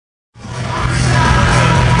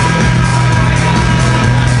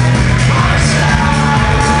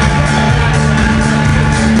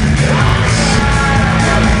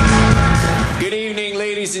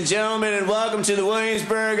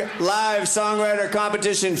Songwriter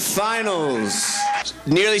Competition Finals.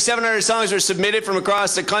 Nearly 700 songs were submitted from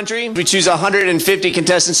across the country. We choose 150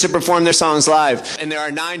 contestants to perform their songs live. And there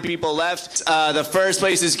are 9 people left. The first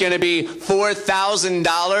place is going to be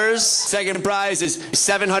 $4,000. Second prize is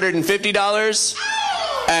 $750.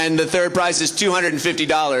 And the third prize is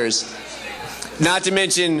 $250. Not to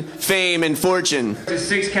mention fame and fortune. There's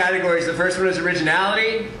 6 categories. The first one is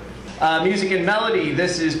originality. Music and melody,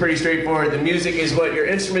 this is pretty straightforward. The music is what your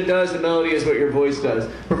instrument does, the melody is what your voice does.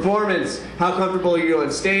 Performance, how comfortable are you on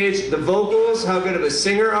stage? The vocals, how good of a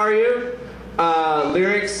singer are you?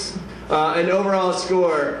 Lyrics, and overall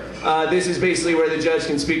score. This is basically where the judge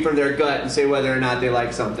can speak from their gut and say whether or not they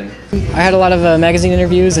like something. I had a lot of magazine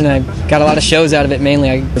interviews and I got a lot of shows out of it. Mainly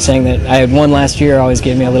I was saying that I had won last year always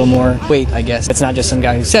gave me a little more weight, I guess. It's not just some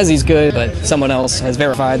guy who says he's good, but someone else has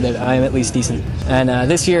verified that I am at least decent. And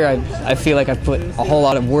this year I feel like I've put a whole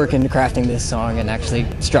lot of work into crafting this song and actually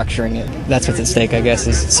structuring it. That's what's at stake, I guess,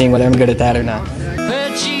 is seeing whether I'm good at that or not.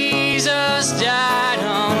 But Jesus died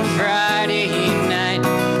on Friday night.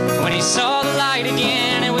 When he saw the light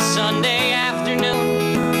again, it was Sunday afternoon.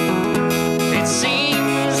 It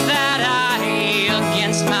seems that I,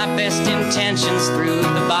 against my best intentions, through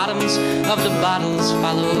the bottoms of the bottles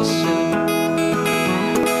follow suit.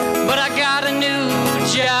 But I got a new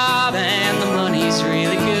job and the money's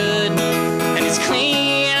really good, and it's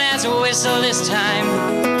clean as a whistle this time.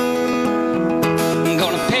 I'm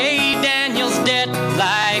gonna pay Daniel's debt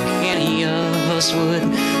like any of us would.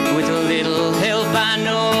 With a little help I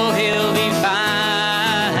know he'll be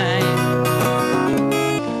fine.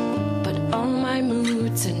 But all my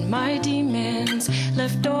moods and my demands,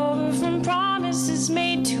 left over from promises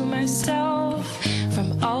made to myself,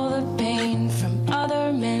 from all the pain from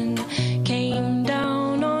other men, came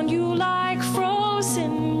down on you like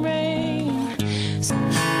frozen rain.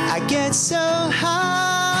 I get so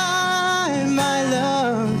high, my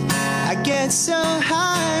love. I get so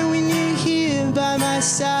high when you're here by my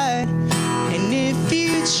side. And if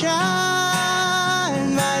you try,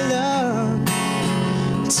 my love,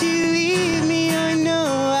 to leave me, I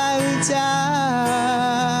know I would die.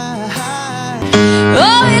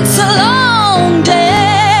 Oh, it's a long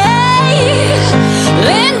day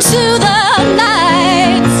into the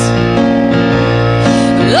night.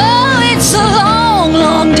 Oh, it's a long,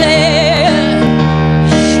 long day,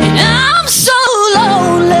 and I'm so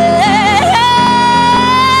lonely.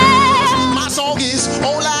 My song is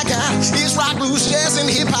all I got. It's rock, blues, jazz, and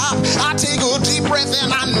hip-hop. I take a deep breath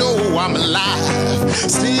and I know I'm alive.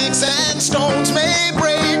 Sticks and stones may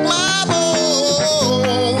break my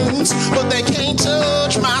bones, but they can't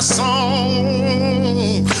touch my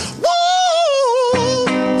song. Woo!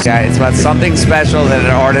 Yeah, it's about something special that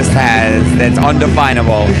an artist has that's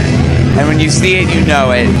undefinable. And when you see it, you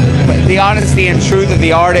know it. But the honesty and truth of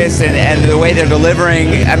the artist and the way they're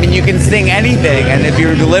delivering, I mean, you can sing anything, and if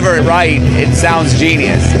you deliver it right, it sounds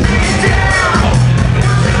genius.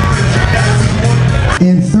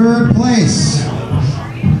 In third place,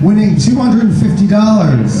 winning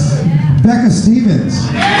 $250, Becca Stevens.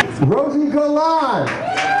 Rosie Golan,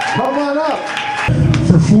 come on up.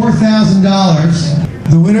 For $4,000,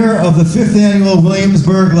 the winner of the 5th annual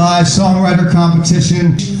Williamsburg Live Songwriter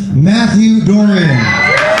Competition, Matthew Dorian.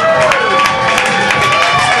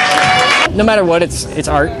 No matter what, it's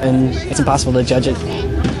art and it's impossible to judge it.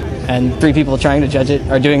 And 3 people trying to judge it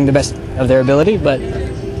are doing the best of their ability, but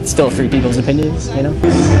it's still 3 people's opinions, you know?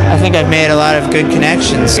 I think I've made a lot of good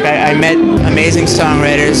connections. I met amazing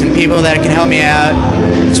songwriters and people that can help me out.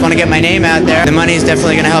 Just want to get my name out there. The money is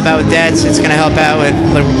definitely going to help out with debts. It's going to help out with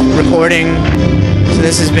recording. So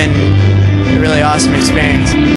this has been a really awesome experience.